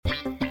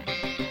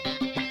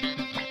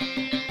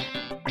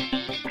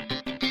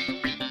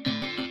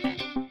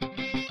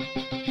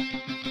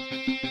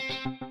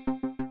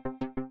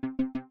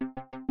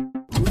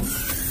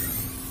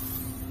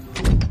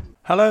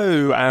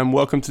Hello and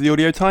welcome to the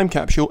Audio Time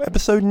Capsule,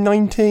 episode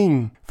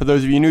 19. For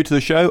those of you new to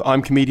the show,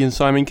 I'm comedian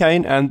Simon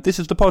Kane and this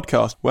is the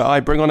podcast where I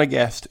bring on a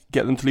guest,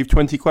 get them to leave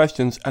 20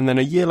 questions and then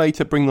a year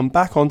later bring them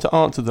back on to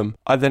answer them.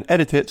 I then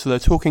edit it so they're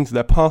talking to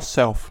their past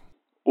self.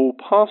 All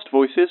past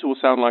voices will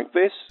sound like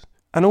this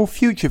and all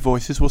future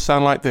voices will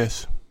sound like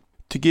this.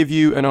 To give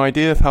you an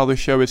idea of how the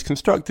show is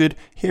constructed,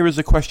 here is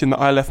a question that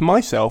I left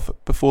myself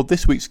before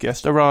this week's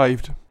guest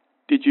arrived.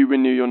 Did you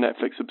renew your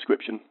Netflix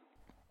subscription?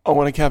 I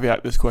want to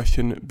caveat this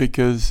question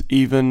because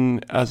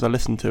even as I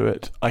listen to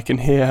it, I can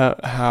hear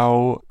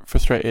how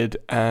frustrated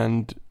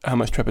and how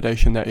much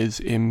trepidation there is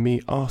in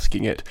me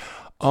asking it.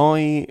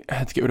 I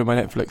had to get rid of my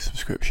Netflix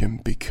subscription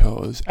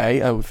because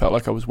A, I felt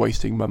like I was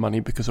wasting my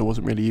money because I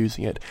wasn't really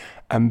using it,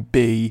 and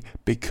B,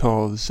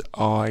 because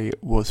I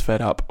was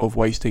fed up of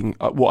wasting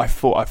what I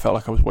felt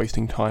like I was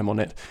wasting time on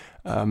it.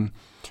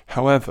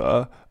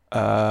 However,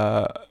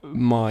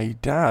 my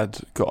dad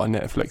got a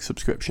Netflix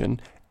subscription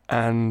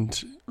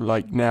and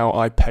now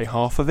I pay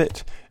half of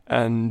it,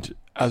 and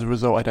as a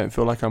result I don't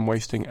feel like I'm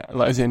wasting,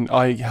 as in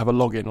I have a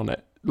login on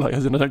it,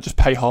 as in I don't just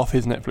pay half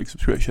his Netflix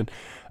subscription,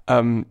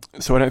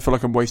 so I don't feel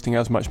like I'm wasting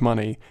as much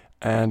money.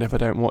 And if I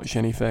don't watch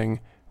anything,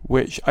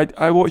 which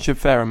I watch a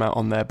fair amount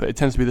on there, but it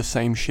tends to be the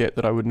same shit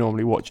that I would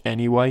normally watch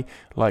anyway,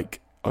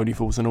 like Only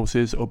Fools and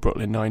Horses or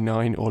Brooklyn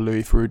Nine-Nine or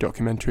Louis Theroux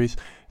documentaries.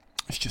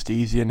 It's just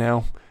easier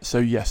now. So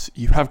yes,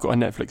 you have got a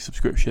Netflix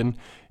subscription,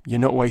 you're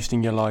not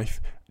wasting your life.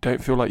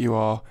 Don't feel like you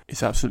are.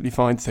 It's absolutely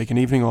fine to take an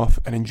evening off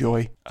and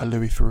enjoy a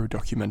Louis Theroux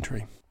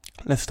documentary.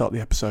 Let's start the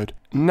episode.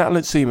 Nat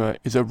Luurtsema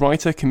is a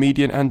writer,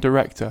 comedian and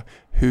director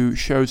who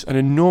shows an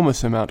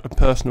enormous amount of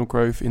personal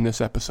growth in this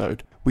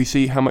episode. We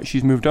see how much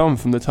she's moved on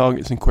from the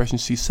targets and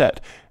questions she set.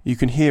 You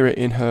can hear it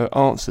in her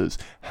answers,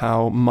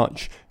 how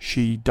much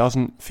she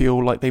doesn't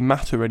feel like they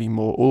matter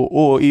anymore,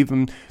 or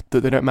even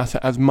that they don't matter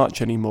as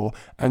much anymore.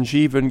 And she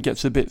even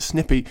gets a bit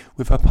snippy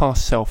with her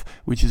past self,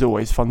 which is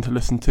always fun to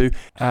listen to,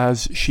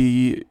 as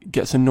she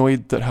gets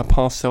annoyed that her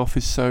past self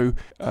is so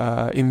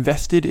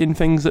invested in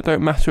things that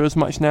don't matter as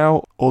much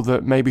now, or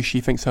that maybe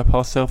she thinks her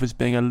past self is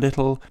being a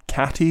little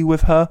catty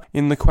with her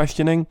in the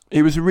questioning.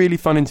 It was a really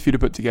fun interview to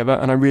put together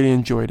and I really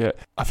enjoyed it.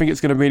 I think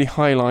it's going to really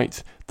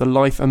highlight the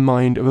life and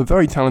mind of a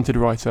very talented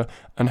writer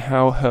and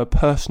how her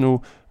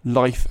personal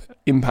life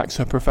impacts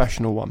her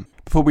professional one.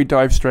 Before we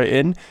dive straight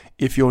in,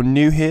 if you're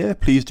new here,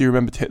 please do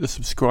remember to hit the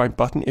subscribe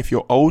button. If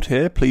you're old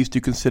here, please do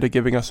consider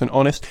giving us an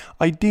honest,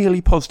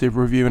 ideally positive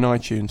review in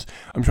iTunes.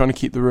 I'm trying to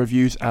keep the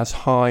reviews as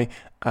high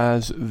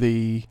as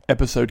the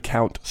episode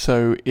count,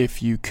 so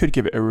if you could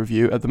give it a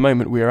review, at the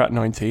moment we are at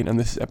 19 and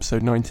this is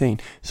episode 19,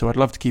 so I'd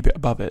love to keep it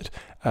above it.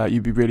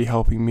 You'd be really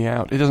helping me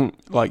out. It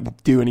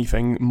doesn't do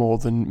anything more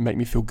than make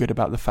me feel good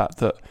about the fact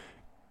that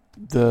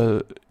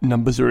the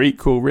numbers are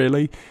equal,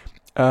 really.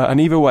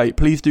 And either way,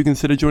 please do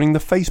consider joining the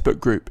Facebook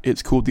group.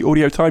 It's called the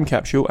Audio Time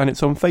Capsule and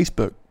it's on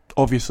Facebook,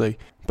 obviously.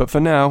 But for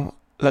now,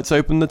 let's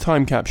open the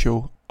time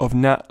capsule of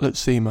Nat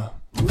Luurtsema.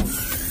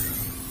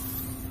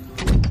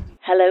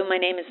 Hello, my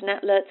name is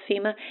Nat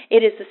Luurtsema.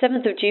 It is the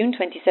 7th of June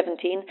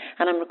 2017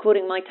 and I'm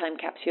recording my time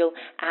capsule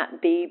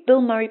at the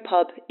Bill Murray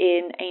pub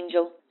in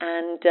Angel,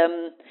 and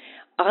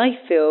I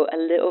feel a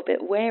little bit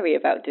wary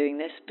about doing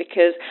this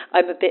because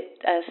I'm a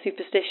bit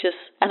superstitious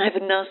and I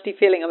have a nasty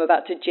feeling I'm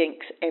about to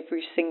jinx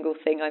every single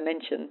thing I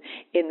mention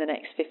in the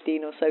next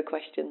 15 or so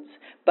questions.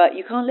 But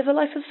you can't live a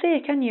life of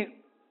fear, can you?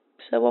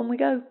 So on we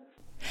go.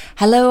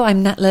 Hello,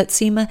 I'm Nat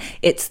Luurtsema.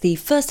 It's the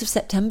 1st of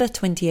September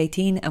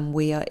 2018 and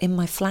we are in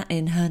my flat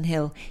in Herne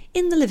Hill,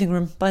 in the living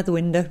room by the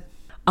window.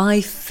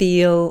 I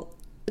feel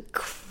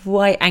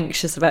quite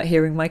anxious about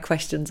hearing my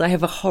questions. I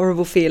have a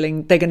horrible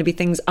feeling they're going to be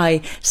things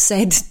I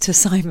said to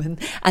Simon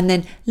and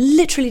then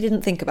literally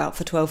didn't think about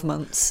for 12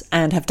 months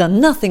and have done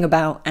nothing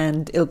about,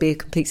 and it'll be a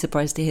complete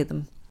surprise to hear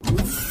them.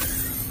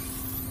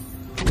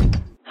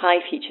 Hi,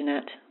 future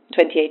Nat.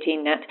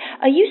 2018 Nat.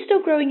 Are you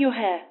still growing your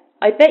hair?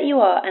 I bet you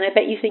are, and I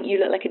bet you think you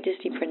look like a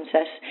Disney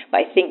princess,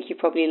 but I think you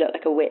probably look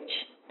like a witch.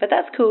 But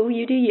that's cool,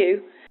 you do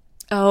you.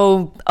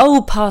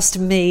 Oh, past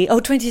me.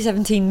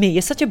 2017 me.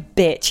 You're such a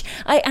bitch.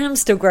 I am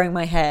still growing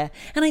my hair,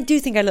 and I do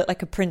think I look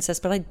like a princess,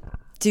 but I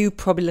do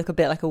probably look a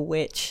bit like a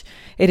witch.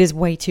 It is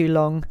way too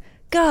long.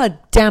 God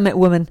damn it,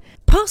 woman.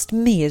 Past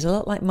me is a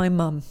lot like my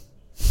mum.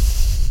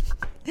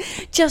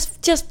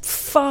 just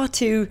far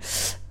too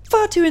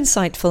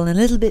insightful and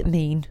a little bit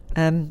mean.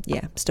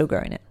 Yeah, still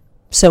growing it.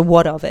 So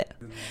what of it?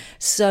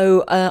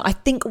 So I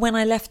think when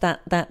I left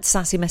that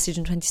sassy message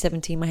in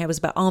 2017, my hair was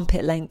about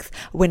armpit length.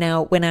 We're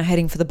now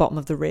heading for the bottom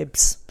of the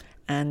ribs,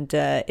 and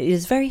it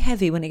is very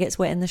heavy when it gets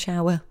wet in the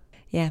shower.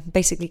 Yeah,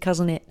 basically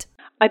cousin it.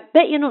 I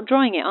bet you're not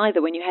drying it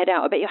either when you head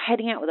out. I bet you're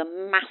heading out with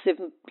a massive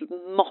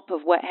mop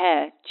of wet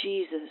hair.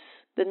 Jesus,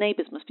 the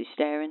neighbours must be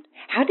staring.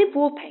 How did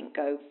War Paint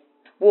go?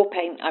 War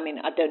Paint, I mean,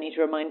 I don't need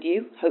to remind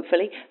you,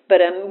 hopefully, but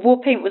War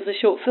Paint was the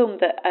short film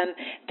that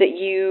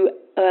you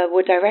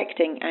were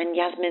directing and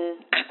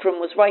Yasmin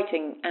Akram was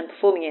writing and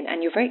performing in,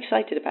 and you're very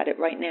excited about it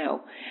right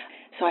now.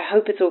 So I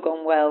hope it's all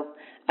gone well.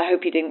 I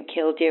hope you didn't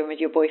kill Dear with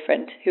your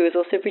boyfriend, who was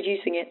also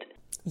producing it.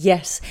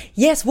 Yes,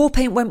 War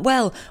Paint went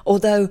well.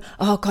 Although,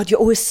 oh God, you're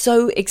always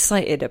so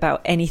excited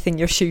about anything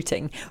you're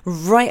shooting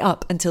right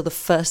up until the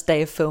first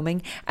day of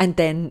filming. And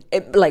then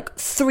like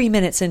 3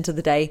 minutes into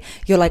the day,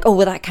 you're like, oh,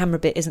 well, that camera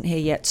bit isn't here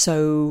yet.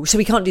 So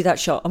we can't do that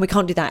shot and we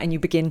can't do that. And you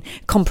begin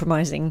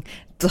compromising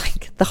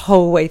like the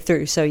whole way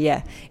through. So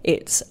yeah,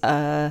 it's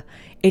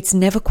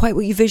never quite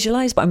what you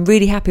visualize, but I'm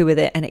really happy with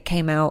it. And it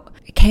came out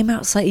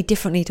slightly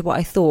differently to what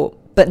I thought.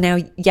 But now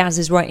Yaz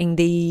is writing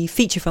the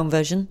feature film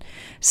version,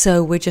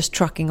 so we're just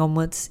trucking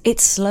onwards.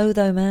 It's slow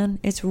though, man.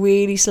 It's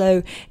really slow.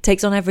 It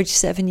takes on average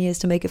 7 years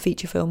to make a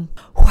feature film.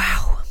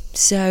 Wow.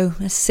 So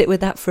let's sit with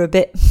that for a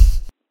bit.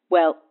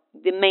 Well,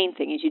 the main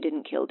thing is you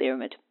didn't kill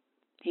Diarmuid.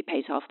 He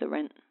pays half the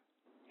rent.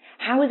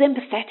 How is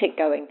Empathetic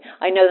going?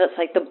 I know that's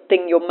like the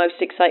thing you're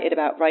most excited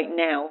about right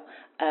now,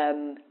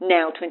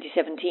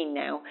 2017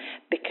 now,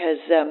 because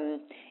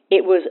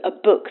it was a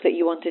book that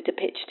you wanted to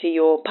pitch to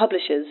your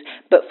publishers,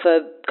 but for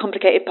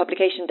complicated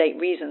publication date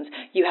reasons,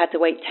 you had to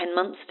wait 10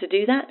 months to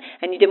do that,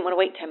 and you didn't want to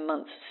wait 10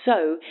 months.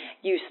 So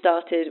you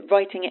started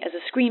writing it as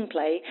a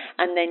screenplay,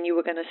 and then you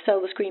were going to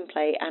sell the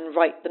screenplay and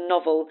write the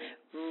novel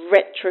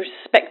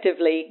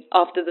retrospectively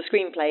after the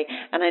screenplay.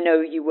 And I know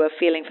you were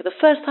feeling for the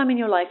first time in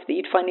your life that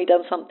you'd finally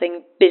done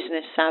something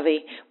business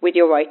savvy with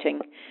your writing.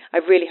 I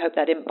really hope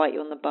that didn't bite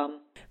you on the bum.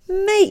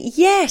 Mate,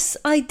 yes,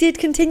 I did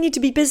continue to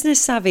be business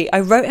savvy.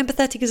 I wrote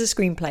Empathetic as a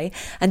screenplay,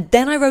 and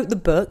then I wrote the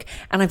book,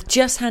 and I've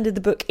just handed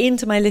the book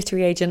into my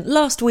literary agent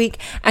last week,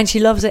 and she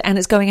loves it, and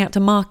it's going out to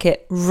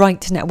market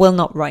right now. Well,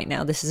 not right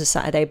now, this is a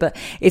Saturday, but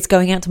it's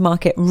going out to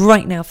market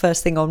right now,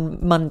 first thing on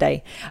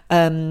Monday.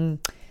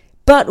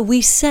 But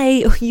we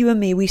say, you and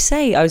me, we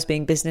say I was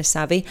being business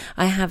savvy.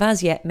 I have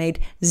as yet made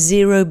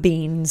 0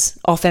 beans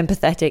off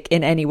Empathetic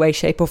in any way,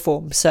 shape or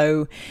form.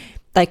 So,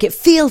 like, it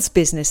feels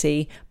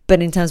businessy,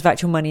 but in terms of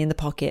actual money in the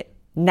pocket,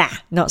 nah,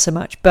 not so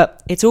much.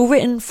 But it's all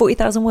written,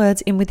 40,000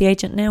 words, in with the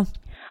agent now.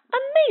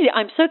 Amazing.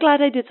 I'm so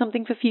glad I did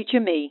something for future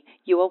me.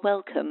 You are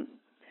welcome.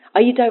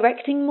 Are you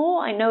directing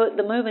more? I know at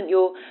the moment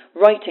you're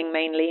writing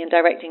mainly and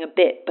directing a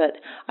bit, but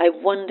I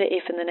wonder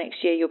if in the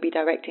next year you'll be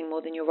directing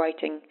more than you're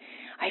writing.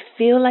 I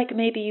feel like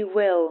maybe you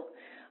will.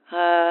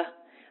 I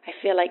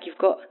feel like you've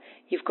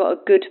got a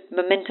good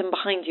momentum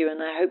behind you,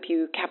 and I hope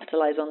you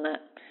capitalise on that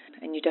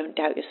and you don't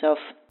doubt yourself.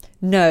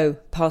 No,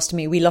 Pastor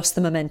me, we lost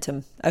the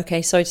momentum.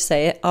 Okay, sorry to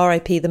say it.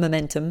 R.I.P. the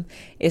momentum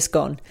is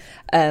gone.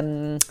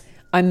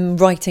 I'm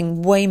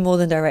writing way more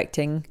than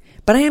directing,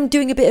 but I am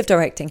doing a bit of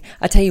directing.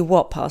 I tell you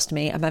what, Pastor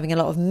me, I'm having a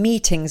lot of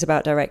meetings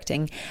about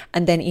directing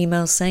and then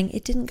emails saying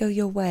it didn't go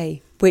your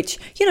way, which,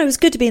 you know, it's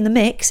good to be in the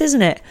mix,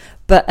 isn't it?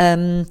 But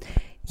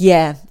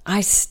yeah,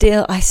 I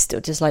still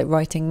just like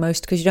writing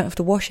most because you don't have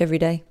to wash every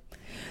day.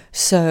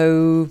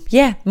 So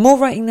yeah, more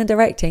writing than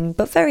directing,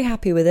 but very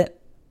happy with it.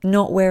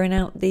 Not wearing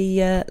out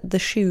the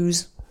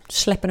shoes,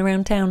 schlepping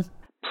around town.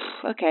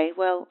 Okay,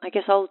 well, I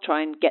guess I'll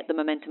try and get the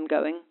momentum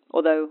going,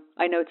 although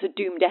I know it's a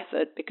doomed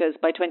effort because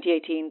by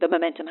 2018 the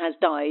momentum has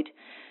died.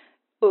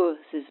 Oh,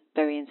 this is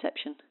very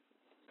Inception.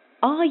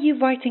 Are you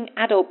writing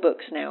adult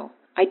books now?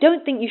 I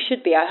don't think you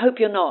should be. I hope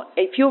you're not.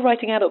 If you're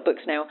writing adult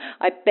books now,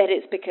 I bet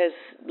it's because,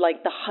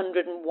 like, the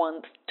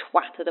 101th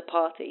twat at a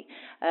party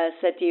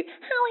said to you,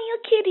 how are your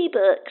kiddie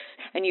books?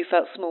 And you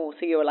felt small,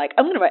 so you were like,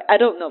 I'm going to write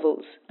adult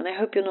novels. And I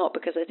hope you're not,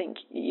 because I think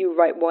you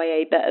write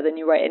YA better than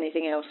you write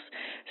anything else.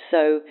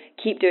 So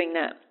keep doing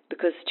that,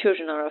 because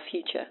children are our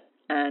future.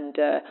 And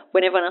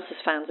when everyone else's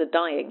fans are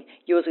dying,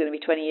 yours are going to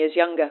be 20 years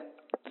younger.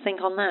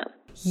 Think on that.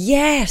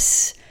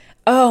 Yes!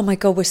 Oh my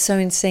God, we're so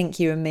in sync,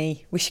 you and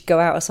me. We should go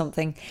out or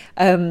something.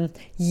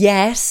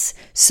 Yes.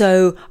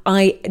 So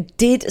I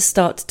did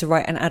start to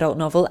write an adult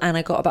novel and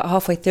I got about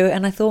halfway through it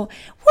and I thought,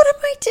 what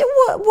am I doing?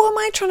 What am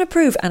I trying to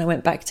prove? And I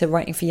went back to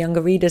writing for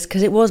younger readers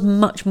because it was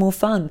much more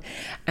fun.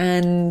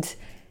 And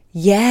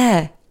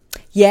yeah.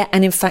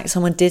 And in fact,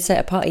 someone did say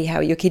at a party, how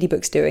are your kiddie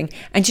books doing?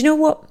 And do you know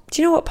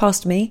what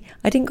passed me?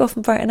 I didn't go off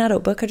and write an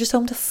adult book. I just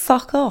told them to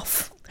fuck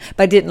off.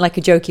 But I didn't like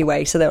a jokey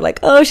way. So they were like,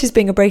 oh, she's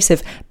being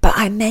abrasive. But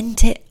I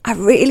meant it. I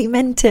really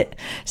meant it.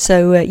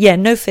 So yeah,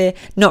 no fear.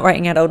 Not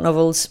writing adult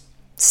novels.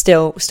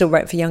 Still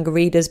write for younger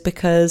readers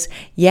because,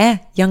 yeah,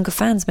 younger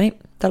fans, mate.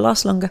 They'll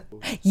last longer.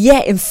 Yeah,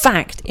 in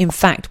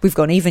fact, we've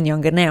gone even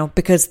younger now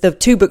because the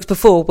 2 books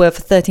before were for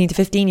 13 to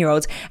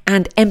 15-year-olds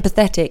and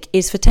Empathetic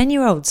is for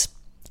 10-year-olds.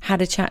 Had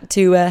a chat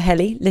to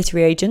Helly,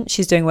 literary agent.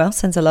 She's doing well,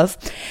 sends her love.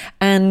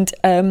 And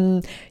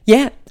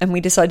yeah, and we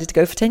decided to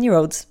go for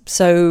 10-year-olds.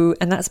 So,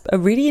 and that's a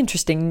really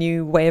interesting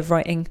new way of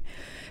writing.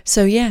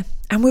 So yeah,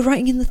 and we're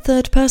writing in the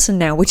third person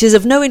now, which is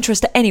of no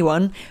interest to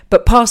anyone,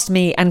 but past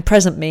me and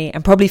present me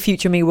and probably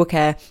future me will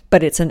care.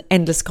 But it's an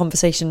endless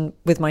conversation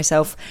with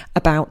myself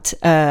about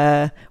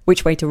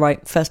which way to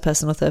write, first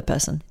person or third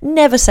person.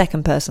 Never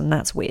second person,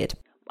 that's weird.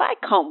 I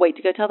can't wait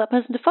to go tell that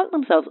person to fuck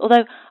themselves.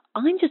 Although,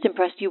 I'm just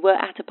impressed you were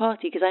at a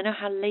party because I know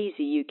how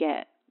lazy you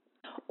get.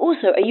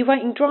 Also, are you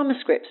writing drama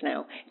scripts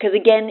now? Because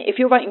again, if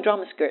you're writing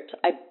drama scripts,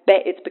 I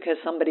bet it's because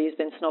somebody has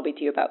been snobby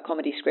to you about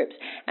comedy scripts.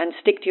 And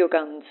stick to your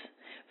guns.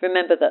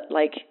 Remember that,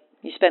 like,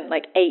 You spent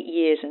like 8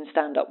 years in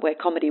stand-up where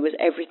comedy was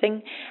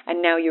everything,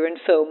 and now you're in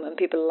film and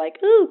people are like,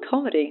 ooh,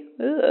 comedy,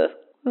 ugh,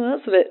 well,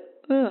 that's a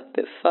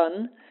bit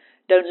fun.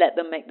 Don't let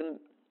them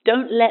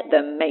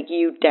make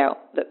you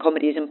doubt that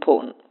comedy is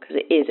important, because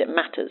it is, it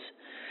matters.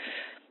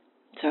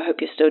 So I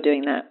hope you're still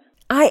doing that.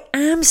 I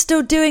am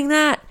still doing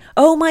that.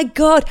 Oh my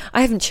God. I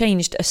haven't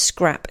changed a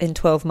scrap in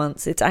 12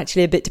 months. It's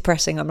actually a bit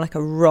depressing. I'm like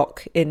a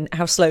rock in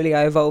how slowly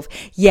I evolve.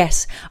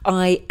 Yes,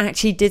 I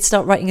actually did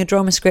start writing a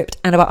drama script,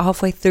 and about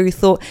halfway through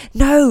thought,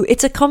 no,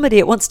 it's a comedy.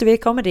 It wants to be a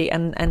comedy.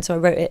 And so I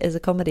wrote it as a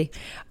comedy.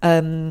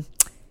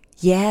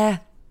 Yeah,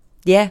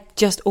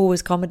 just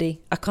always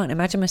comedy. I can't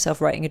imagine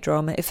myself writing a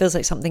drama. It feels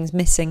like something's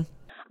missing.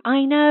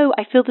 I know.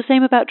 I feel the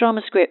same about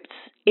drama scripts.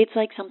 It's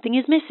like something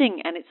is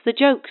missing, and it's the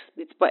jokes.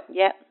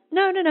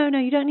 No,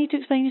 you don't need to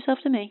explain yourself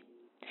to me.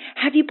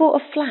 Have you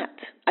bought a flat?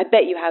 I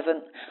bet you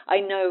haven't.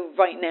 I know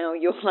right now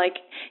you're like,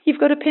 you've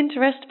got a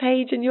Pinterest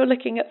page and you're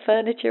looking at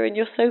furniture and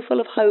you're so full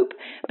of hope,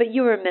 but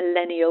you're a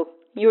millennial.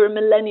 You're a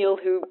millennial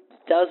who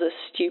does a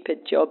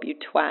stupid job, you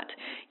twat.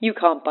 You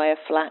can't buy a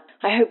flat.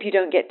 I hope you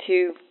don't get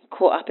too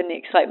caught up in the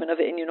excitement of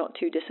it and you're not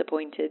too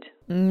disappointed.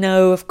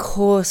 No, of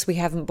course we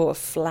haven't bought a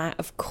flat.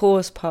 Of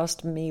course,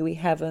 past me, we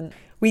haven't.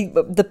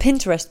 The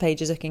Pinterest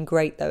page is looking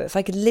great, though. If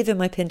I could live in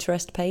my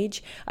Pinterest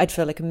page, I'd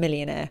feel like a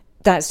millionaire.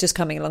 That's just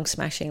coming along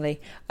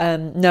smashingly.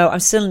 No, I'm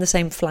still in the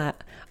same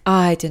flat.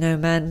 I don't know,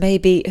 man.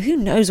 Maybe, who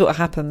knows what will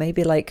happen?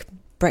 Maybe, like,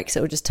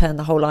 Brexit will just turn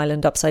the whole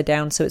island upside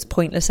down, so it's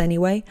pointless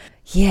anyway.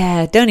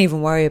 Yeah, don't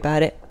even worry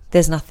about it.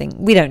 There's nothing.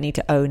 We don't need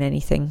to own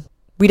anything.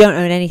 We don't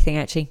own anything,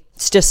 actually.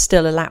 It's just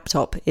still a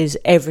laptop is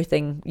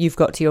everything you've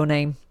got to your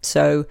name.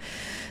 So,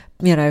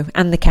 you know,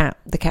 and the cat.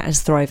 The cat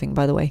is thriving,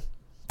 by the way.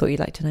 Thought you'd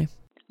like to know.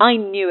 I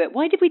knew it.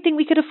 Why did we think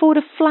we could afford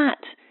a flat?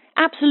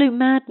 Absolute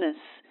madness.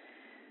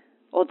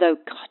 Although,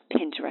 God,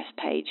 Pinterest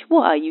page.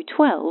 What are you,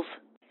 12?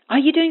 Are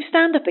you doing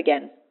stand-up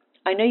again?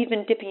 I know you've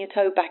been dipping your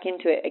toe back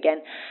into it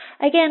again.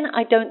 Again,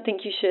 I don't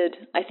think you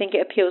should. I think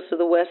it appeals to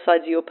the worst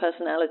sides of your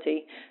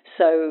personality.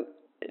 So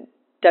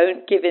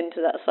don't give in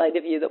to that side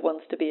of you that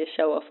wants to be a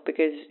show-off,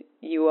 because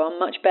you are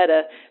much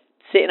better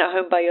sitting at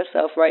home by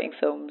yourself writing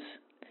films.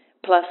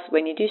 Plus,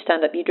 when you do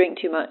stand-up, you drink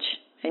too much.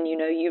 And you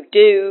know you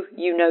do.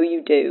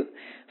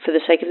 For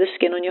the sake of the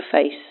skin on your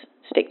face,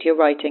 stick to your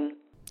writing.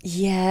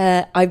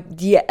 Yeah,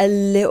 a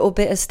little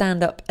bit of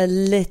stand-up, a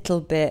little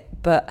bit,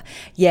 but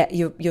yeah,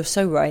 you're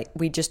so right.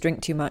 We just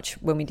drink too much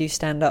when we do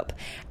stand-up,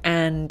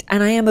 and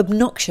I am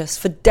obnoxious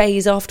for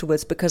days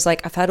afterwards, because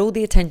like I've had all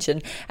the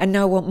attention and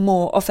now I want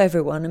more off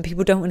everyone, and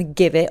people don't want to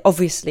give it,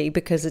 obviously,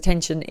 because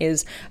attention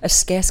is a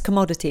scarce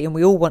commodity and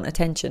we all want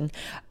attention.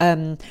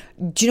 Do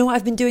you know what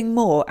I've been doing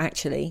more,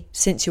 actually,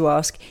 since you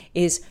ask,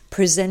 is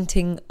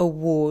presenting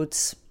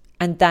awards.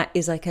 And that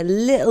is like a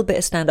little bit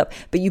of stand-up.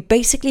 But you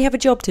basically have a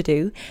job to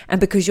do.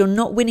 And because you're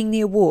not winning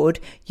the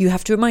award, you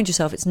have to remind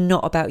yourself it's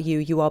not about you.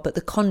 You are but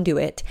the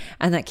conduit.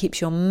 And that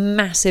keeps your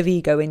massive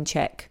ego in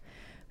check.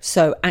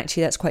 So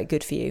actually, that's quite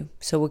good for you.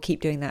 So we'll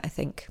keep doing that, I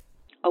think.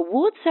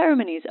 Award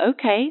ceremonies.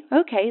 Okay.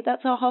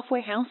 That's our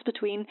halfway house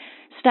between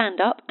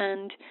stand-up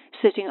and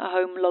sitting at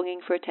home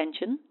longing for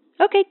attention.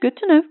 Okay, good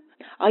to know.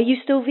 Are you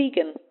still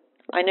vegan?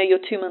 I know you're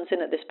 2 months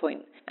in at this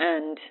point.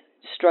 And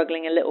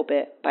struggling a little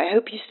bit, but I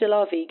hope you still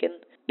are vegan,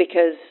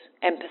 because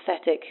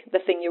empathetic, the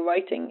thing you're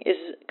writing, is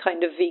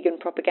kind of vegan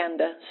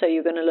propaganda, so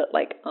you're going to look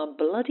like a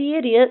bloody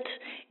idiot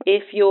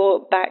if you're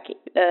back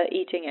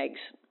eating eggs.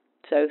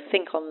 So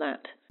think on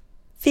that.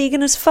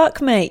 Vegan as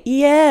fuck, mate.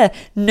 Yeah,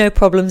 no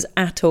problems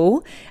at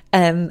all.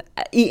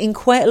 Eating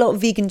quite a lot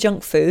of vegan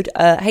junk food.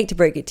 I hate to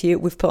break it to you,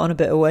 we've put on a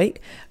bit of weight.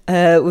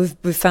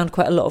 We've found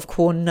quite a lot of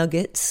corn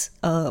nuggets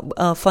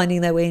are finding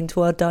their way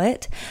into our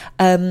diet.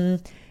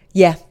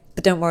 Yeah.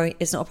 But don't worry,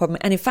 it's not a problem.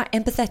 And in fact,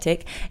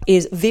 empathetic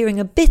is veering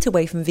a bit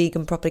away from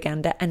vegan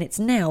propaganda, and it's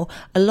now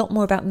a lot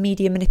more about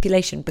media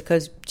manipulation,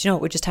 because, do you know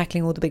what, we're just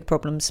tackling all the big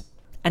problems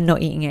and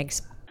not eating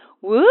eggs.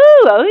 Woo!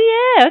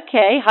 Oh yeah,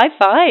 okay, high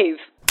five.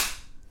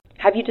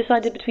 Have you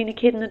decided between a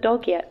kid and a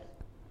dog yet?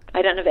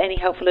 I don't have any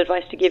helpful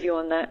advice to give you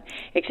on that,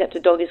 except a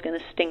dog is going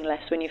to sting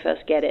less when you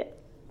first get it.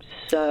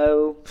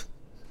 So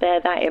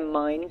bear that in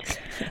mind.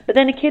 But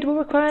then a kid will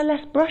require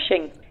less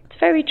brushing. It's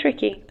very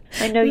tricky.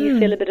 I know you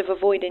feel a bit of a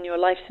void in your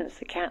life since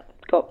the cat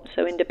got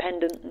so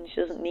independent and she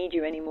doesn't need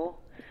you anymore.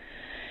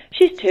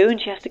 She's 2 and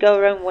she has to go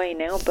her own way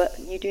now, but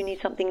you do need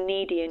something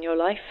needy in your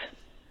life.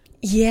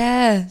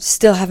 Yeah,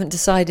 still haven't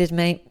decided,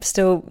 mate.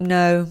 Still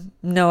no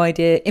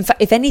idea. In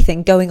fact, if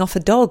anything, going off a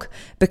dog,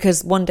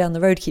 because one down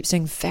the road keeps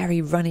doing very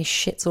runny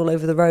shits all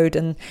over the road,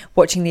 and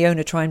watching the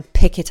owner try and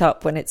pick it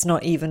up when it's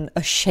not even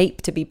a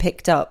shape to be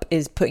picked up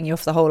is putting you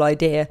off the whole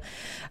idea.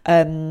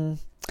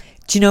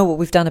 Do you know what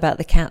we've done about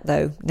the cat,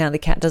 though? Now the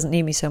cat doesn't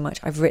need me so much.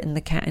 I've written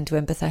the cat into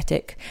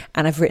empathetic,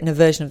 and I've written a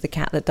version of the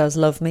cat that does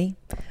love me,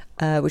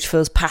 which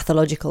feels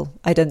pathological.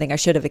 I don't think I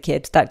should have a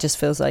kid. That just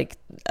feels like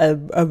a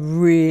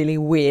really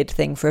weird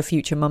thing for a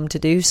future mum to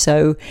do.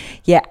 So,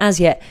 yeah, as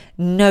yet,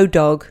 no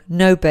dog,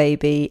 no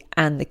baby,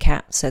 and the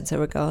cat sends her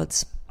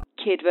regards.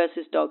 kid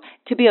versus dog.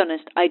 To be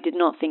honest, I did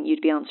not think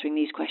you'd be answering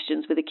these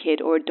questions with a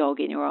kid or a dog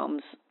in your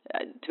arms.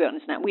 To be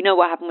honest, now we know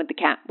what happened with the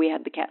cat. We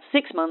had the cat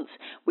 6 months.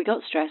 We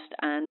got stressed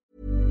and...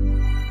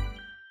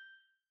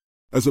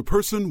 As a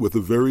person with a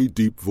very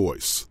deep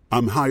voice,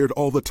 I'm hired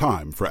all the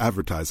time for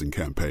advertising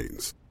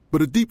campaigns.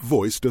 But a deep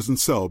voice doesn't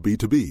sell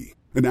B2B,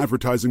 and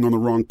advertising on the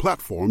wrong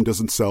platform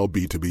doesn't sell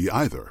B2B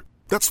either.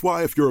 That's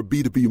why if you're a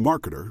B2B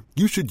marketer,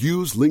 you should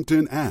use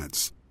LinkedIn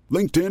ads.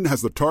 LinkedIn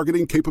has the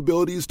targeting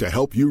capabilities to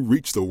help you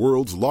reach the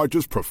world's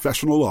largest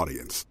professional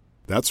audience.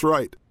 That's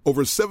right,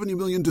 over 70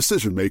 million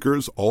decision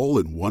makers all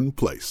in one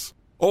place.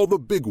 All the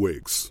big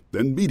wigs,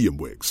 then medium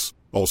wigs,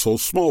 also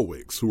small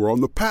wigs who are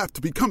on the path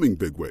to becoming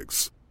big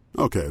wigs.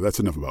 Okay, that's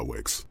enough about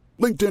wigs.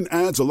 LinkedIn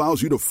ads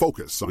allows you to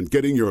focus on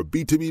getting your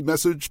B2B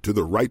message to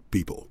the right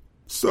people.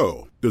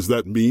 So, does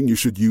that mean you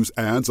should use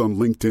ads on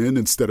LinkedIn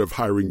instead of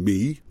hiring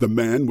me, the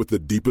man with the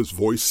deepest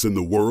voice in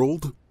the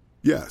world?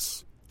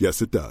 Yes.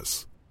 Yes, it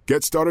does.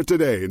 Get started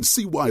today and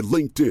see why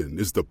LinkedIn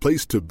is the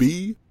place to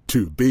be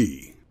to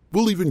be.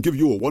 We'll even give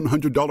you a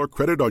 $100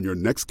 credit on your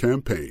next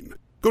campaign.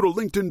 Go to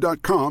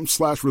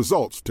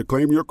linkedin.com/results to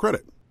claim your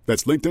credit.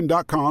 That's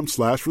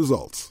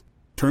linkedin.com/results.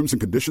 Terms and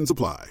conditions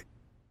apply.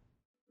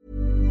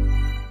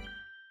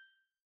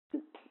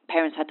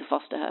 Parents had to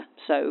foster her.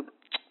 So,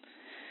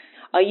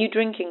 are you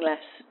drinking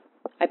less?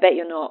 I bet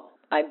you're not.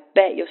 I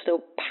bet you're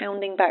still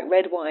pounding back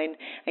red wine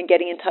and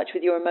getting in touch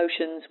with your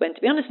emotions when,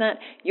 to be honest, Nat,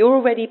 you're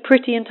already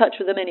pretty in touch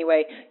with them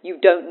anyway. You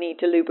don't need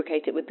to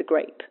lubricate it with the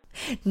grape.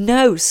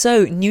 No,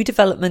 so new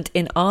development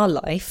in our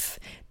life,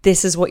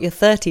 this is what your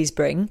 30s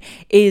bring,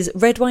 is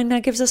red wine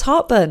now gives us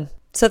heartburn.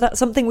 So that's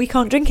something we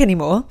can't drink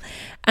anymore.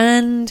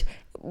 And,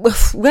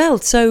 well,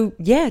 so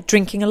yeah,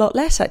 drinking a lot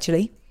less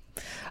actually.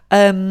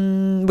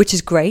 Which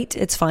is great.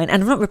 It's fine.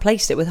 And I've not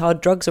replaced it with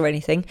hard drugs or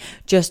anything.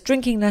 Just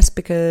drinking less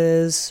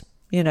because,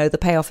 you know, the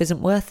payoff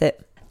isn't worth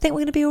it. I think we're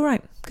going to be all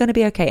right. Going to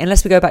be okay.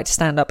 Unless we go back to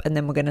stand up and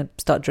then we're going to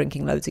start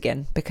drinking loads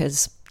again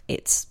because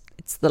it's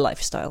the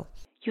lifestyle.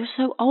 You're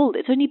so old.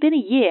 It's only been a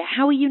year.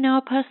 How are you now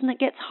a person that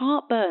gets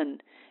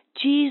heartburn?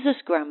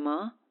 Jesus,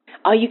 Grandma.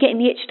 Are you getting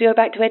the itch to go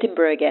back to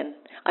Edinburgh again?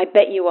 I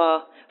bet you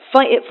are.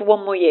 Fight it for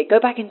one more year.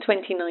 Go back in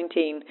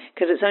 2019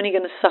 because it's only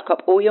going to suck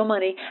up all your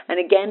money. And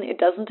again, it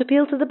doesn't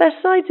appeal to the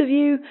best sides of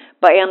you.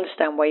 But I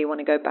understand why you want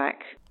to go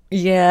back.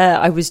 Yeah,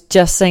 I was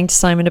just saying to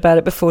Simon about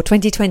it before.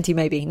 2020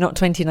 maybe, not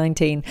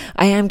 2019.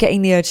 I am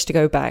getting the urge to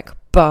go back.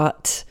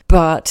 But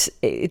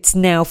it's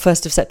now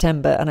 1st of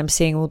September and I'm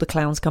seeing all the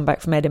clowns come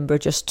back from Edinburgh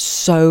just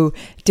so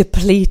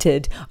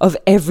depleted of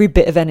every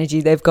bit of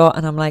energy they've got.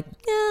 And I'm like,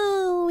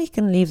 no, we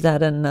can leave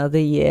that another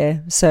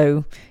year.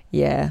 So,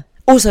 yeah.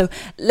 Also,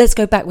 let's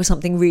go back with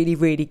something really,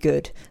 really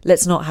good.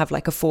 Let's not have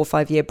like a 4 or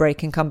 5 year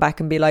break and come back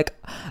and be like,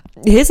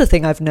 here's a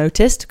thing I've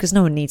noticed, because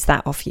no one needs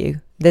that off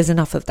you. There's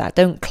enough of that.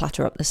 Don't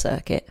clutter up the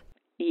circuit.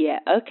 Yeah,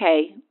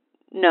 okay.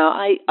 No,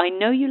 I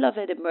know you love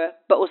Edinburgh,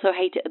 but also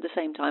hate it at the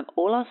same time.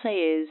 All I'll say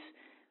is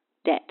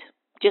debt.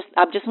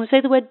 I'm just going to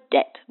say the word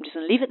debt. I'm just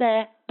going to leave it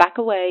there, back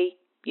away.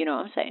 You know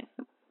what I'm saying.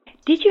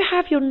 Did you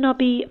have your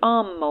nubby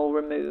arm mole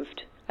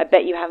removed? I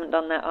bet you haven't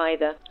done that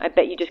either. I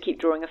bet you just keep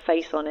drawing a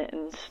face on it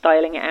and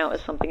styling it out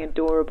as something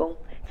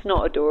adorable. It's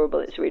not adorable,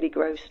 it's really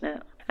gross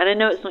now. And I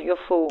know it's not your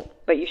fault,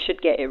 but you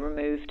should get it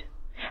removed.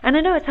 And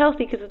I know it's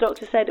healthy because the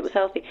doctor said it was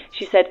healthy.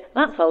 She said,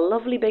 that's a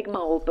lovely big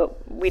mole,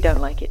 but we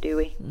don't like it, do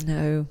we?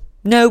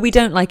 No, we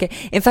don't like it.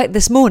 In fact,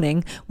 this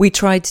morning, we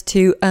tried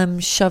to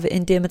shove it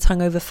in Diarmaid's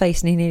hungover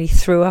face and he nearly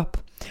threw up.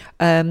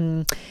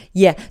 So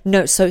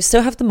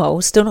still have the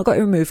mole, still not got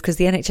it removed because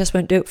the NHS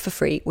won't do it for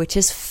free, which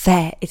is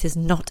fair. It is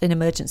not an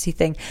emergency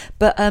thing.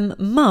 But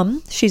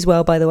Mum, she's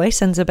well by the way,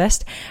 sends her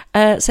best,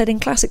 said in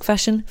classic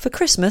fashion, for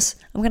Christmas,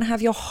 I'm going to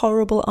have your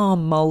horrible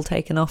arm mole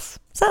taken off.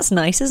 So that's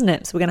nice, isn't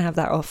it? So we're going to have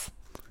that off.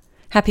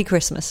 Happy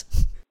Christmas.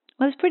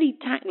 Well, it's pretty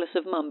tactless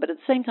of Mum, but at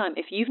the same time,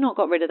 if you've not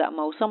got rid of that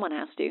mole, someone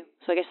has to.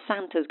 So I guess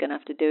Santa's going to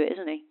have to do it,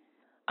 isn't he?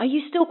 Are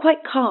you still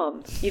quite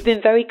calm? You've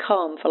been very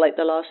calm for like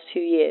the last 2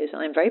 years.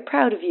 I'm very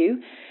proud of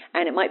you.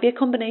 And it might be a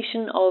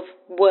combination of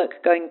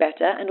work going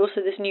better and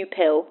also this new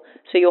pill,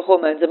 so your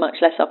hormones are much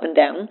less up and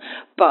down.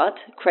 But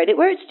credit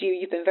where it's due,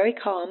 you've been very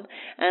calm.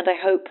 And I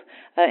hope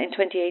in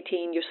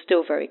 2018 you're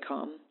still very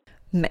calm.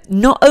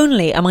 Not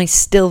only am I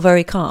still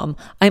very calm,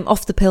 I'm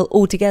off the pill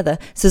altogether.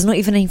 So there's not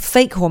even any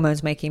fake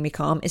hormones making me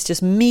calm. It's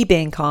just me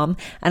being calm.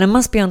 And I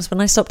must be honest,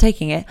 when I stopped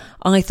taking it,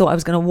 I thought I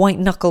was going to white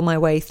knuckle my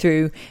way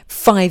through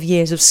 5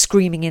 years of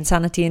screaming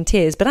insanity and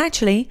tears. But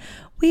actually,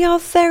 we are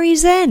very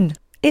zen.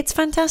 It's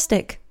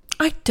fantastic.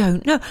 I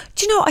don't know.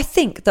 Do you know, I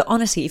think that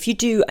honestly, if you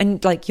do,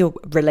 and like you'll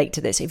relate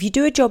to this, if you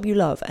do a job you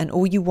love and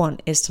all you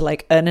want is to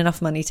like earn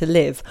enough money to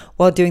live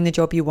while doing the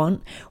job you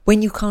want,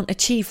 when you can't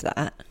achieve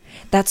that,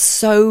 that's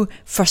so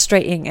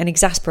frustrating and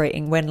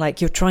exasperating when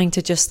like you're trying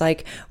to just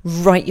like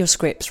write your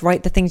scripts,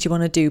 write the things you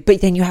want to do,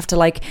 but then you have to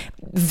like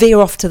veer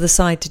off to the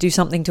side to do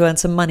something to earn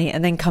some money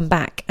and then come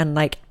back and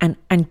like and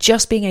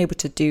just being able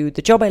to do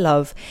the job I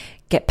love,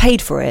 get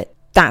paid for it.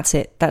 That's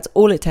it. That's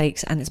all it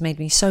takes. And it's made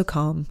me so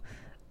calm.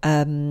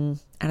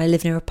 And I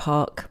live near a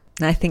park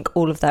And I think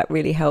all of that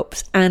really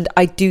helps. And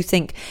I do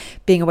think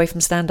being away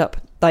from stand-up,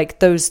 like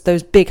those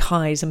big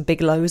highs and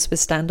big lows with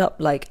stand-up,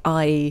 like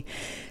I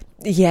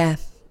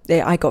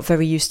got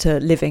very used to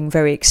living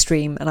very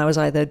extreme, and I was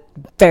either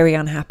very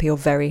unhappy or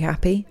very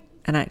happy.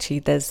 And actually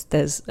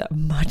there's a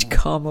much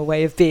calmer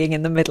way of being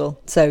in the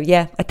middle. So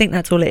yeah, I think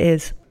that's all it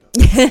is.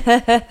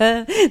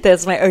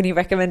 There's my only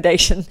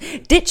recommendation.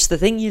 Ditch the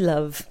thing you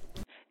love.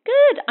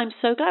 Good. I'm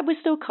so glad we're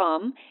still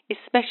calm,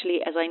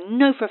 especially as I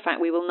know for a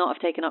fact we will not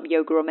have taken up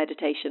yoga or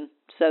meditation.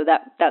 So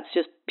that's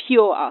just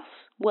pure us.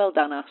 Well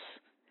done, us.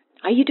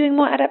 Are you doing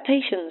more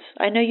adaptations?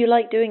 I know you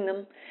like doing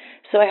them,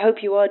 so I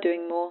hope you are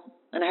doing more.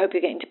 And I hope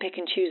you're getting to pick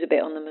and choose a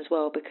bit on them as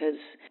well, because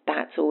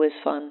that's always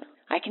fun.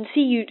 I can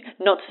see you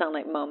not to sound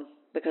like Mum,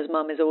 because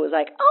Mum is always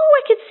like, oh,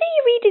 I can see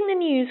you reading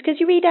the news because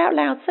you read out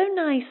loud, so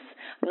nice.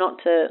 Not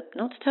to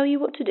tell you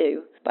what to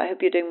do, but I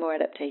hope you're doing more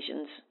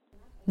adaptations.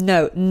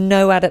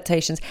 No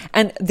adaptations.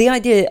 And the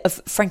idea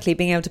of, frankly,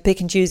 being able to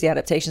pick and choose the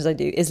adaptations I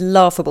do is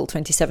laughable,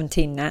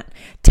 2017, Nat.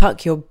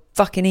 Tuck your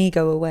fucking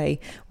ego away.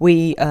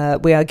 We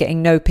are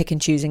getting no pick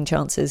and choosing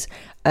chances.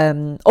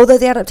 Although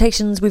the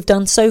adaptations we've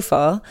done so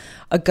far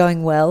are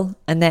going well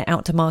and they're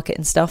out to market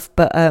and stuff.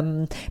 But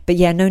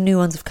yeah, no new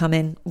ones have come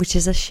in, which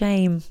is a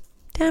shame.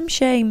 Damn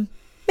shame.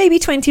 Maybe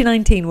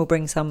 2019 will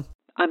bring some.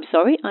 I'm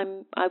sorry,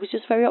 I was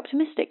just very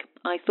optimistic.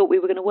 I thought we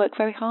were going to work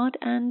very hard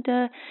and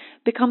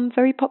become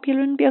very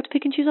popular and be able to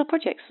pick and choose our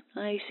projects.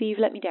 I see you've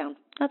let me down.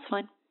 That's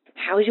fine.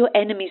 How's your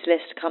enemies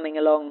list coming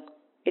along?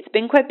 It's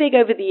been quite big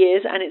over the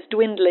years and it's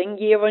dwindling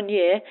year on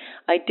year.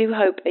 I do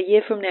hope a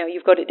year from now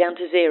you've got it down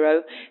to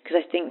 0, because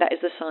I think that is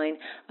the sign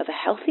of a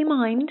healthy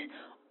mind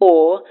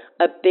or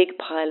a big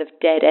pile of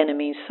dead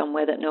enemies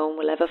somewhere that no one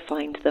will ever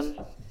find them.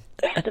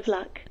 Best of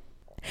luck.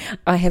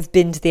 I have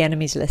binned the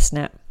enemies list,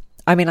 Nat.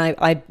 I mean,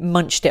 I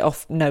munched it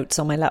off notes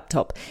on my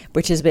laptop,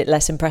 which is a bit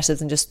less impressive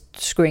than just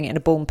screwing it in a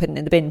ball and putting it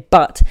in the bin.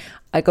 But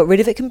I got rid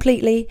of it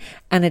completely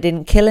and I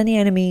didn't kill any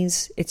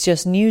enemies. It's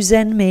just new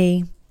Zen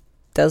me.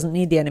 Doesn't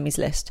need the enemies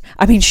list.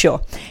 I mean,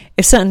 sure,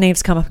 if certain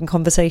names come up in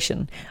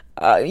conversation,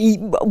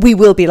 we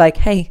will be like,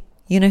 hey,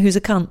 you know who's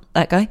a cunt?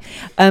 That guy.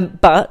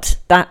 But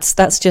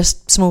that's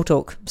just small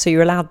talk. So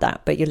you're allowed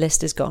that, but your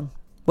list is gone.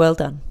 Well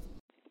done.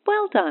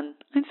 Well done.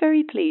 I'm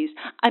very pleased.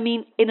 I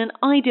mean, in an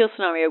ideal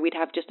scenario, we'd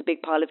have just a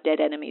big pile of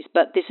dead enemies,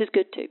 but this is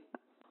good too.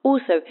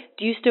 Also,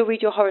 do you still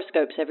read your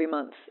horoscopes every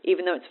month,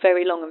 even though it's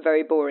very long and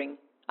very boring?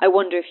 I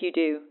wonder if you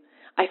do.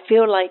 I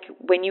feel like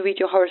when you read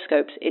your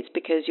horoscopes, it's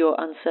because you're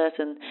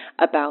uncertain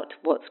about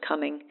what's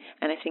coming.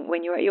 And I think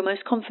when you're at your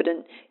most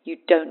confident, you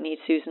don't need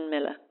Susan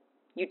Miller.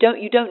 You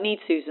don't need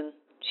Susan.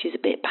 She's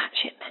a bit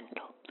batshit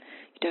mental.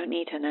 You don't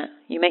need her, Nat.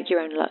 You make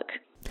your own luck.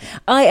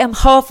 I am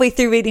halfway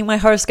through reading my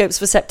horoscopes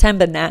for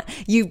September, Nat.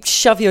 You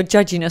shove your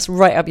judginess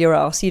right up your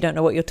arse. You don't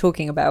know what you're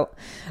talking about.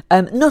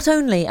 Not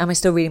only am I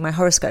still reading my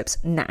horoscopes,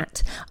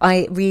 Nat,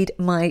 I read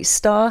my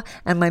star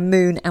and my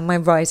moon and my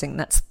rising.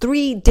 That's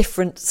 3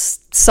 different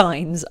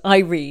signs I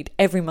read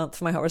every month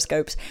for my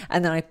horoscopes.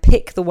 And then I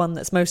pick the one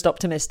that's most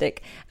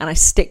optimistic and I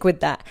stick with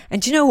that.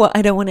 And do you know what?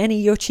 I don't want any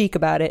of your cheek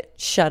about it.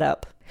 Shut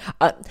up.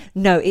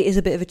 No, it is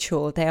a bit of a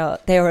chore. They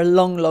are a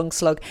long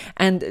slog.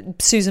 And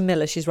Susan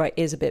Miller, she's right,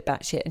 is a bit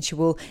batshit, and she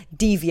will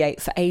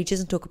deviate for ages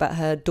and talk about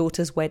her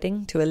daughter's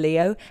wedding to a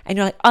Leo. And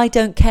you're like, I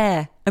don't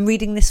care. I'm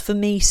reading this for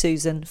me,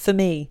 Susan, for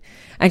me.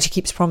 And she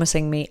keeps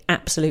promising me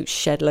absolute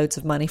shed loads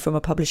of money from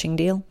a publishing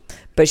deal.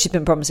 But she's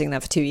been promising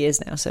that for 2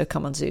 years now. So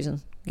come on,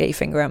 Susan, get your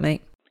finger out,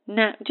 mate.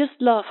 Nat, just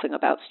laughing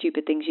about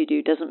stupid things you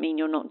do doesn't mean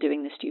you're not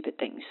doing the stupid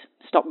things.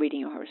 Stop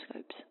reading your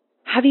horoscopes.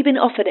 Have you been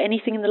offered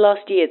anything in the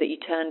last year that you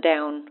turned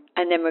down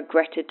and then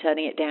regretted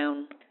turning it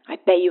down? I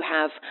bet you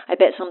have. I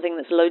bet something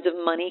that's loads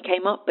of money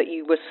came up, but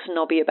you were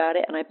snobby about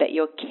it, and I bet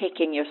you're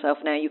kicking yourself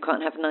now you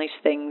can't have nice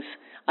things.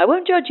 I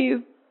won't judge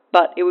you,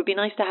 but it would be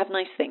nice to have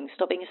nice things.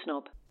 Stop being a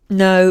snob.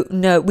 No,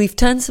 we've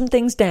turned some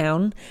things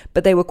down,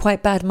 but they were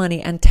quite bad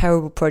money and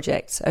terrible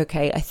projects,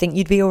 okay? I think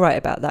you'd be all right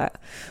about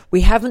that.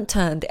 We haven't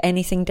turned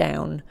anything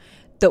down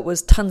that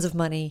was tons of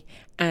money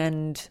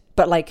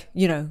but like,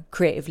 you know,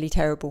 creatively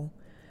terrible.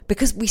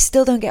 Because we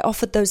still don't get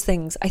offered those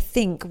things. I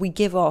think we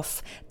give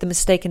off the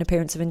mistaken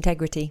appearance of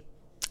integrity.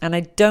 And I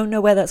don't know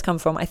where that's come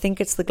from. I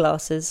think it's the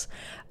glasses.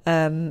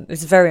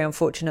 It's very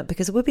unfortunate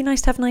because it would be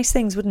nice to have nice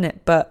things, wouldn't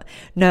it? But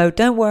no,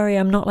 don't worry.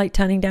 I'm not like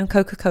turning down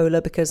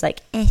Coca-Cola because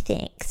like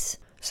ethics.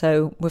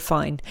 So we're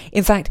fine.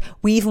 In fact,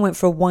 we even went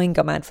for a wine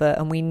gum advert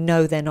and we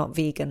know they're not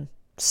vegan.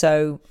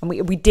 So and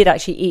we did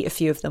actually eat a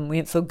few of them. We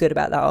didn't feel good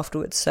about that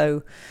afterwards.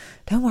 So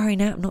don't worry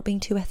now. I'm not being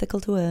too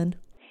ethical to earn.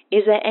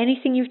 Is there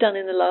anything you've done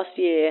in the last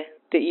year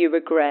that you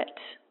regret?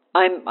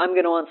 I'm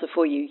going to answer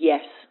for you.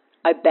 Yes,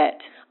 I bet.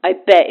 I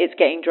bet it's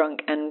getting drunk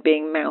and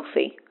being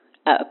mouthy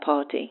at a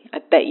party. I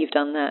bet you've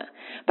done that.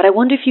 But I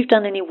wonder if you've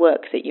done any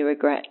work that you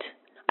regret.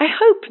 I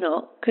hope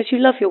not, because you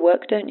love your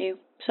work, don't you?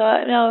 So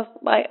I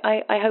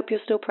hope you're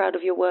still proud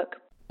of your work.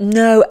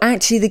 No,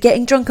 actually, the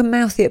getting drunk and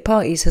mouthy at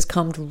parties has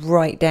calmed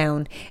right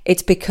down.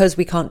 It's because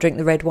we can't drink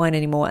the red wine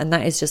anymore, and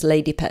that is just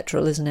lady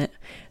petrol, isn't it?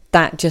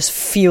 that just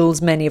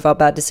fuels many of our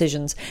bad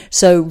decisions.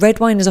 So red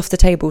wine is off the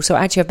table. So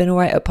actually I've been all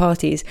right at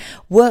parties.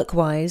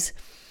 Work-wise,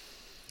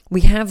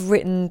 we have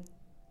written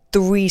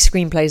 3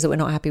 screenplays that we're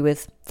not happy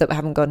with, that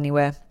haven't gone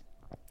anywhere.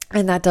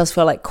 And that does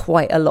feel like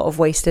quite a lot of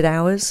wasted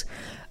hours.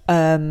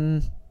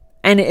 And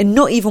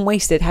not even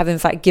wasted, have in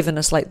fact given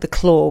us like the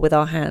claw with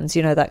our hands,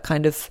 you know, that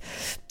kind of,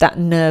 that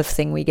nerve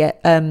thing we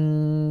get.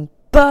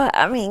 But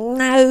I mean,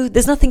 no,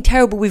 there's nothing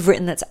terrible we've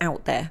written that's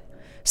out there.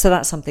 So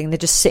that's something. They're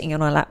just sitting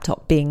on our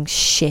laptop being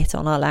shit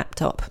on our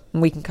laptop.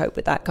 And we can cope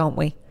with that, can't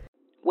we?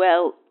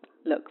 Well,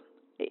 look,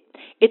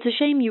 it's a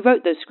shame you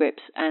wrote those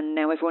scripts and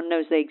now everyone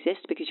knows they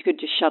exist, because you could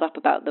just shut up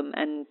about them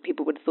and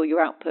people would have thought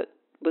your output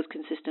was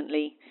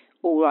consistently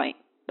all right.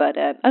 But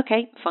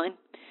okay, fine.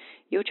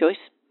 Your choice.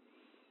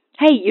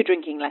 Hey, you're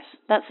drinking less.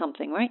 That's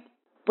something, right?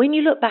 When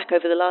you look back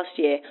over the last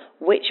year,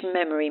 which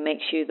memory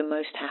makes you the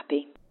most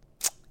happy?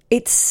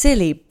 It's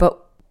silly,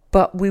 but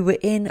we were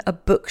in a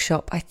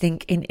bookshop, I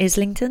think, in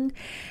Islington,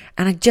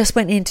 and I just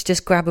went in to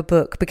just grab a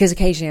book, because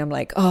occasionally I'm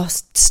like, oh,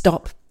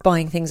 stop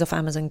buying things off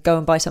Amazon, go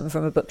and buy something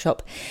from a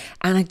bookshop.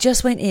 And I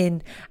just went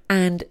in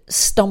and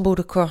stumbled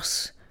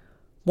across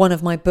one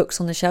of my books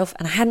on the shelf,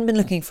 and I hadn't been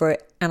looking for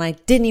it, and I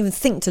didn't even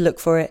think to look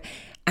for it,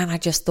 and I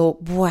just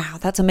thought, wow,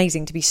 that's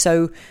amazing to be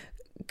so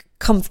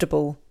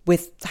comfortable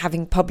with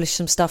having published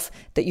some stuff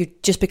that you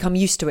just become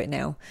used to it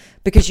now,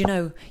 because you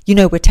know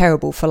we're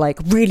terrible for like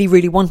really,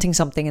 really wanting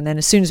something, and then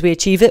as soon as we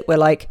achieve it, we're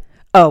like,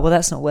 oh, well,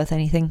 that's not worth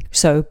anything,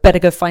 so better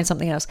go find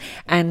something else.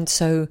 And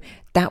so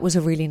that was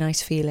a really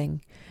nice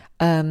feeling.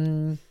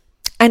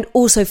 And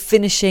also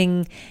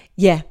finishing,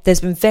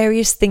 there's been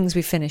various things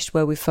we finished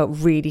where we felt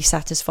really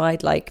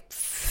satisfied, like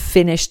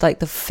finished like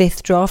the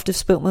 5th draft of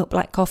Spilt Milk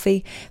Black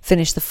Coffee,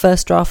 finished the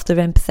 1st draft of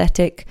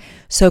Empathetic.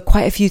 So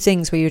quite a few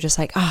things where you're just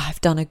like, I've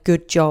done a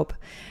good job.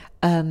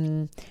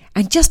 And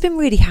just been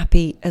really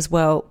happy as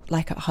well,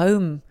 like at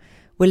home.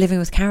 We're living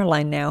with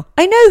Caroline now.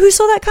 I know, who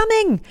saw that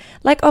coming?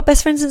 Like our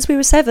best friend since we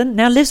were 7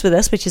 now lives with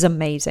us, which is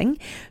amazing.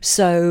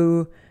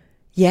 So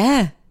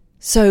yeah,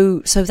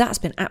 so that's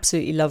been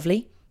absolutely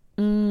lovely.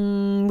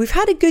 We've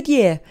had a good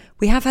year.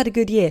 We have had a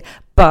good year,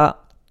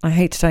 but I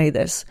hate to tell you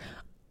this,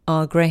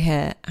 our grey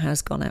hair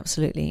has gone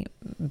absolutely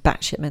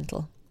batshit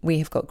mental. We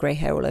have got grey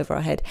hair all over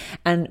our head,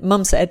 and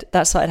Mum said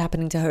that started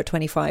happening to her at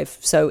 25,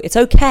 so it's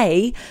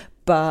okay,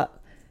 but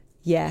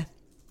yeah,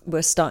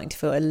 we're starting to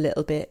feel a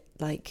little bit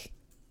like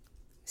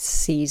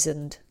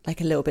seasoned, like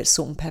a little bit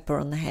salt and pepper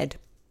on the head,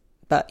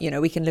 but you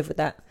know, we can live with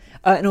that.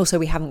 And also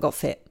we haven't got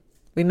fit.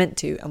 We meant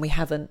to, and we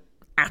haven't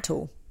at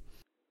all.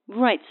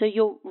 Right, so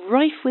you're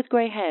rife with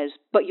grey hairs,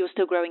 but you're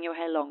still growing your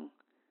hair long.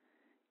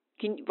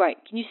 Can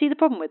you see the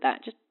problem with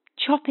that? Just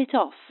chop it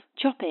off.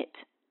 Chop it.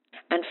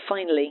 And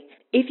finally,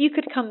 if you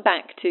could come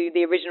back to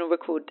the original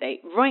record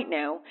date right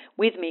now,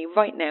 with me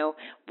right now,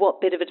 what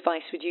bit of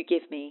advice would you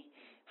give me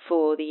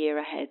for the year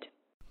ahead?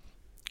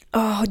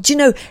 Oh, do you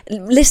know,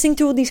 listening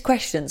to all these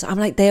questions, I'm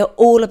like, they're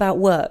all about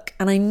work.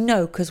 And I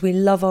know, because we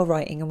love our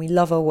writing and we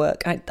love our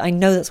work. I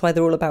know that's why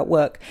they're all about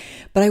work.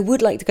 But I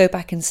would like to go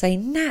back and say,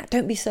 Nat,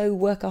 don't be so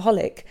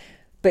workaholic.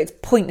 But it's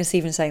pointless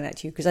even saying that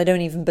to you, because I don't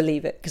even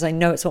believe it, because I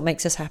know it's what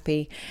makes us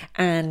happy.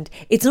 And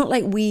it's not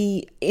like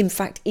we, in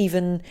fact,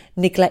 even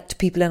neglect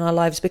people in our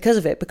lives because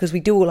of it, because we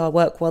do all our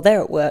work while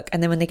they're at work.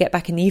 And then when they get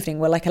back in the evening,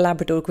 we're like a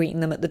Labrador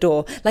greeting them at the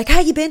door. Like, how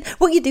you been?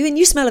 What you doing?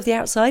 You smell of the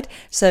outside.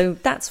 So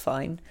that's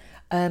fine.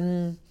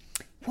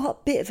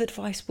 What bit of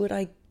advice would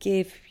I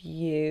give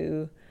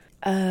you?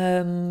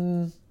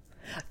 You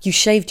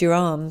shaved your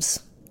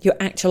arms, your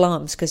actual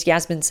arms, because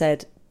Yasmin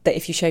said that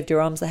if you shaved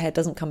your arms, the hair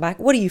doesn't come back.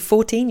 What are you,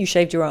 14? You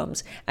shaved your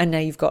arms, and now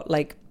you've got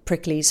like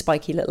prickly,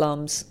 spiky little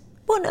arms.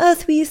 What on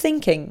earth were you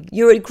thinking?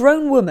 You're a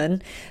grown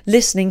woman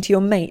listening to your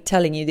mate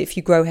telling you that if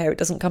you grow hair, it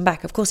doesn't come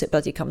back. Of course it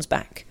bloody comes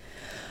back.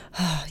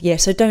 Yeah,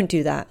 so don't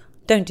do that.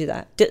 Don't do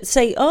that.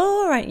 Say,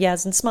 oh, all right,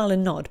 Yas, and smile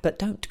and nod, but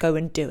don't go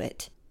and do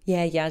it.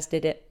 Yeah, Yaz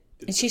did it.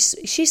 And she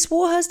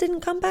swore hers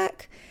didn't come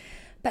back.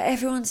 But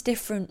everyone's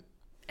different.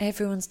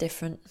 Everyone's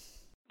different.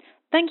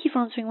 Thank you for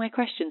answering my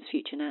questions,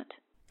 future Nat.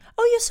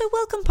 Oh, you're so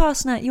welcome,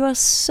 past Nat. You are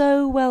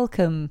so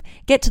welcome.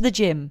 Get to the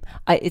gym.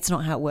 It's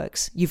not how it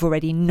works. You've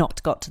already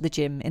not got to the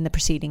gym in the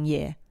preceding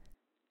year.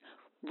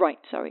 Right,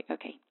 sorry.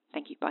 Okay,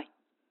 thank you. Bye.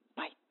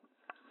 Bye.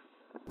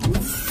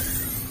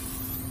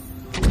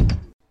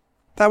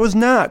 That was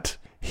Nat.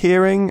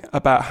 Hearing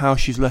about how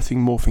she's letting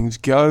more things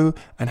go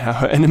and how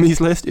her enemies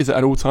list is at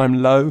an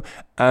all-time low,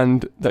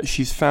 and that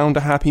she's found a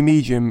happy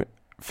medium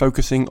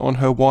focusing on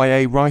her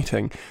YA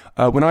writing.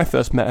 When I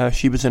first met her,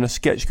 she was in a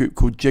sketch group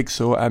called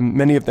Jigsaw, and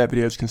many of their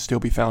videos can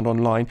still be found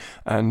online,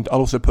 and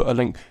I'll also put a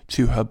link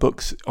to her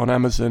books on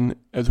Amazon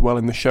as well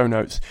in the show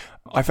notes.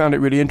 I found it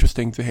really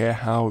interesting to hear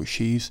how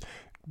she's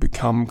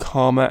become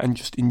calmer and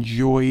just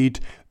enjoyed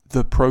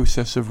the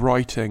process of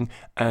writing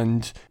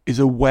and is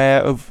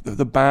aware of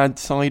the bad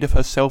side of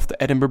herself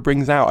that Edinburgh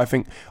brings out. I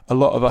think a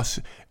lot of us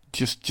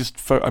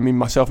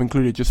myself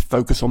included, just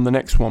focus on the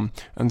next one,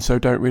 and so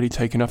don't really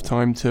take enough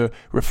time to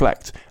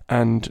reflect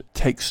and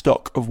take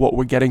stock of what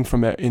we're getting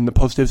from it in the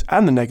positives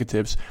and the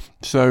negatives.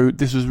 So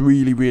this was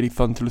really, really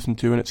fun to listen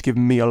to, and it's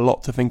given me a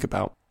lot to think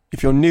about.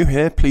 If you're new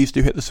here, please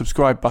do hit the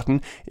subscribe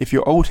button. If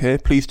you're old here,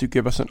 please do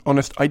give us an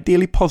honest,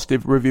 ideally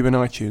positive review in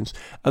iTunes.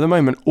 At the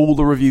moment, all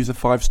the reviews are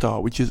 5-star,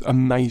 which is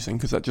amazing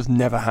because that just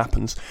never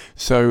happens.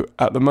 So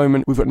at the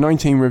moment, we've got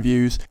 19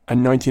 reviews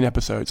and 19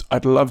 episodes.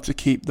 I'd love to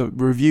keep the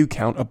review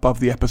count above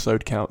the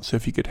episode count. So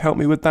if you could help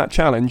me with that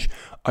challenge,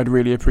 I'd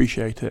really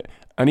appreciate it.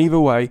 And either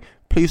way,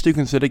 please do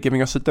consider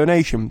giving us a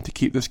donation to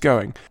keep this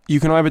going. You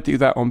can either do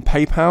that on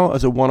PayPal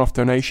as a one-off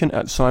donation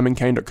at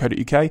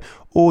simonkane.co.uk,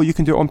 or you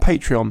can do it on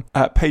Patreon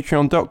at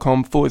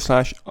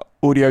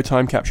patreon.com/Audio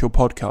Time Capsule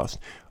Podcast.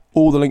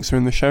 All the links are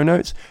in the show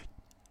notes.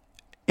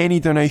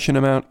 Any donation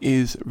amount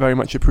is very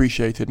much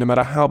appreciated, no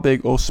matter how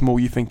big or small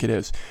you think it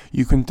is.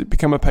 You can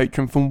become a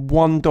patron from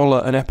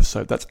 $1 an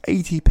episode. That's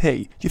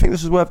 80p. Do you think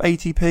this is worth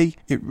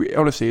 80p?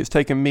 Honestly, it's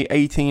taken me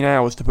 18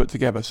 hours to put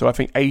together, so I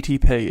think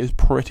 80p is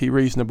pretty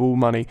reasonable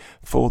money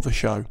for the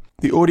show.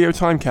 The Audio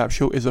Time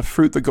Capsule is a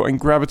Fruit That Got in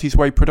Gravity's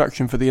Way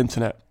production for the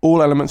internet.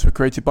 All elements were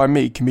created by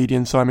me,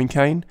 comedian Simon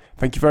Kane.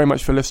 Thank you very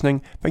much for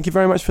listening. Thank you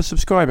very much for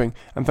subscribing.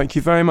 And thank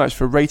you very much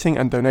for rating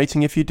and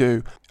donating if you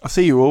do. I'll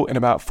see you all in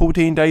about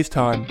 14 days'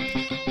 time.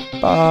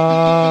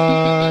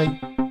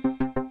 Bye.